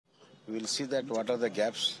we will see that what are the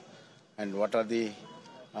gaps and what are the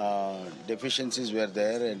deficiencies were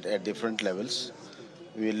there at different levels.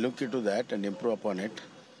 We will look into that and improve upon it,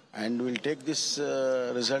 and we will take this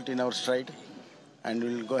result in our stride, and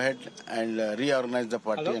we will go ahead and reorganize the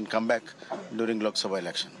party and come back during Lok Sabha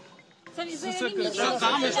election. Sir, is there any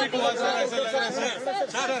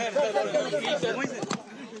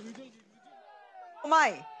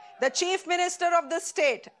Bommai, the Chief Minister of the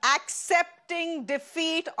state, accepting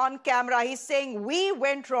defeat on camera. He's saying we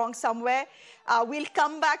went wrong somewhere. We'll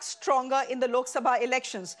come back stronger in the Lok Sabha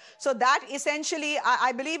elections. So that essentially,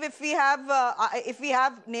 I believe if we have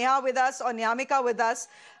Neha with us or Nyamika with us,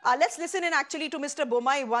 let's listen in actually to Mr.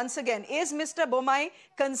 Bommai once again. Is Mr. Bommai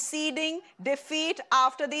conceding defeat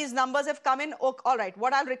after these numbers have come in? Oh, all right.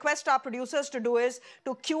 What I'll request our producers to do is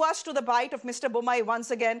to cue us to the bite of Mr. Bommai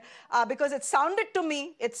once again, because it sounded to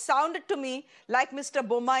me like Mr.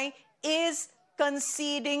 Bommai is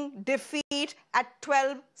conceding defeat at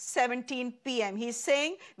 12:17 p.m. He's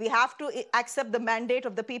saying we have to accept the mandate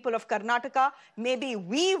of the people of Karnataka. Maybe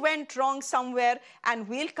we went wrong somewhere and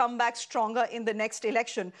we'll come back stronger in the next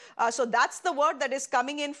election. So that's the word that is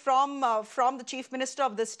coming in from the Chief Minister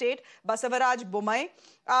of the state, Basavaraj Bommai.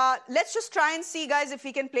 Let's just try and see, guys, if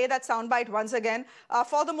we can play that soundbite once again.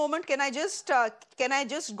 For the moment, can I just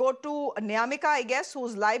go to Nyamika, I guess,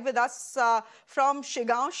 who's live with us from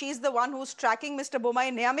Shigaon. She's the one who's tracking Mr.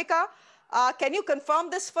 Bommai. Nyamika, can you confirm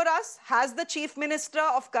this for us? Has the Chief Minister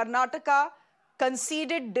of Karnataka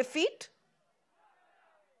conceded defeat?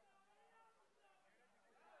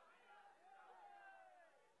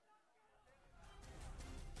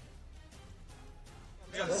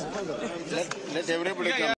 Let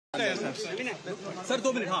everybody come. Sir,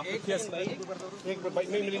 2 minutes. Yes.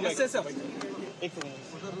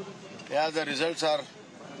 Yeah, the results are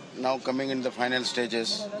now coming in the final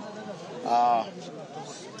stages.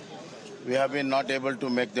 We have been not able to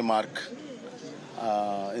make the mark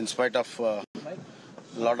in spite of a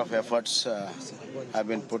lot of efforts have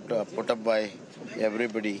been put up by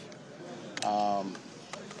everybody,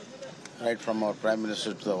 right from our Prime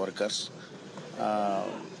Minister to the workers.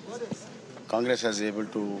 Congress has able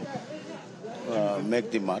to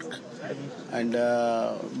make the mark, and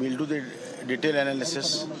we'll do the detailed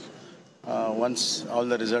analysis once all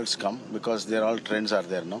the results come, because all trends are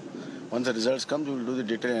there now. Once the results come, we will do the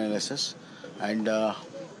detailed analysis, and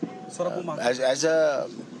as a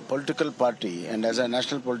political party and as a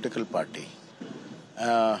national political party,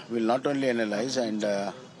 we'll not only analyze, and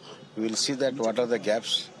we will see that what are the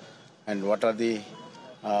gaps and what are the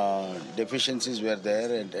deficiencies were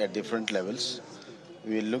there at different levels.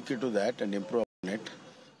 We will look into that and improve on it,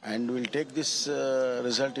 and we will take this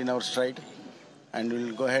result in our stride, and we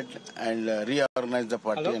will go ahead and reorganize the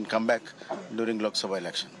party and come back during Lok Sabha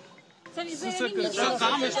election. Sir, is there any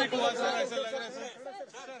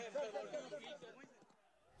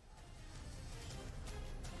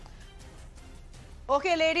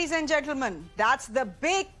Okay, ladies and gentlemen, that's the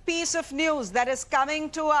big piece of news that is coming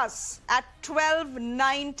to us at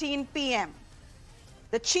 12:19 p.m.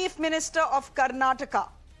 The Chief Minister of Karnataka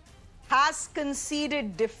has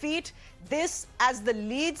conceded defeat. This, as the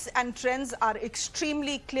leads and trends are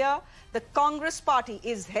extremely clear, the Congress party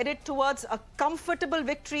is headed towards a comfortable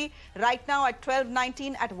victory right now at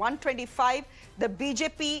 12:19 at 125. The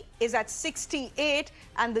BJP is at 68,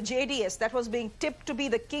 and the JDS, that was being tipped to be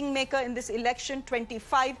the kingmaker in this election,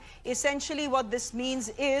 25. Essentially, what this means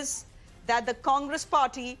is that the Congress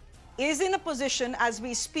party is in a position, as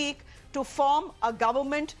we speak, to form a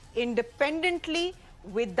government independently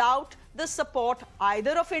without the support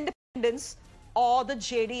either of independents or the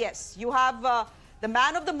JDS. You have the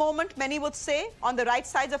man of the moment, many would say, on the right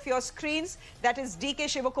sides of your screens. That is DK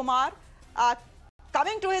Shivakumar,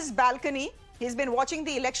 coming to his balcony. He's been watching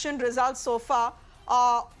the election results so far,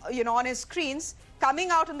 on his screens.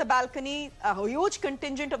 Coming out on the balcony, a huge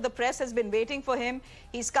contingent of the press has been waiting for him.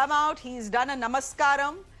 He's come out, he's done a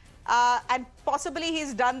namaskaram, and possibly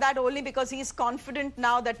he's done that only because he's confident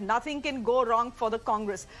now that nothing can go wrong for the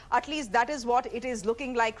Congress. At least that is what it is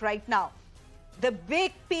looking like right now. The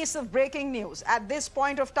big piece of breaking news at this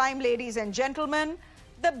point of time, ladies and gentlemen,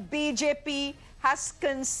 the BJP has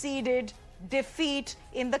conceded defeat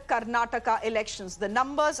in the Karnataka elections. The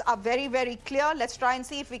numbers are very, very clear. Let's try and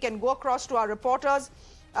see if we can go across to our reporters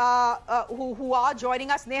who are joining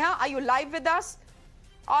us. Neha, are you live with us?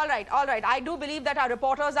 All right. I do believe that our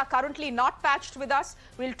reporters are currently not patched with us.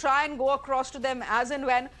 We'll try and go across to them as and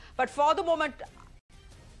when. But for the moment,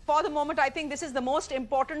 I think this is the most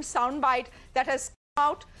important soundbite that has come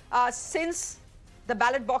out since the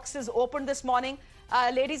ballot boxes opened this morning.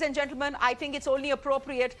 Ladies and gentlemen, I think it's only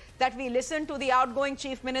appropriate that we listen to the outgoing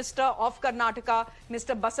Chief Minister of Karnataka,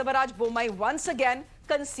 Mr. Basavaraj Bommai, once again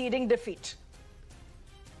conceding defeat.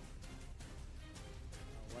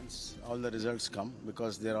 Once all the results come,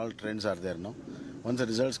 because all trends are there now. Once the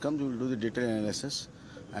results come, we will do the detailed analysis.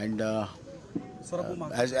 And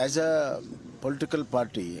as a political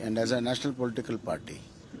party and as a national political party,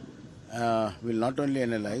 we will not only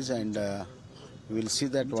analyze and we will see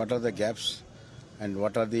that what are the gaps and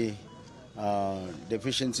what are the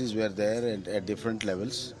deficiencies were there and at different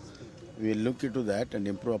levels. We will look into that and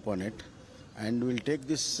improve upon it. And we will take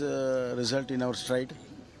this result in our stride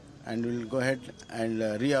and we will go ahead and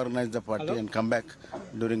reorganize the party and come back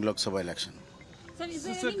during Lok Sabha election. Sir, is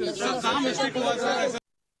there any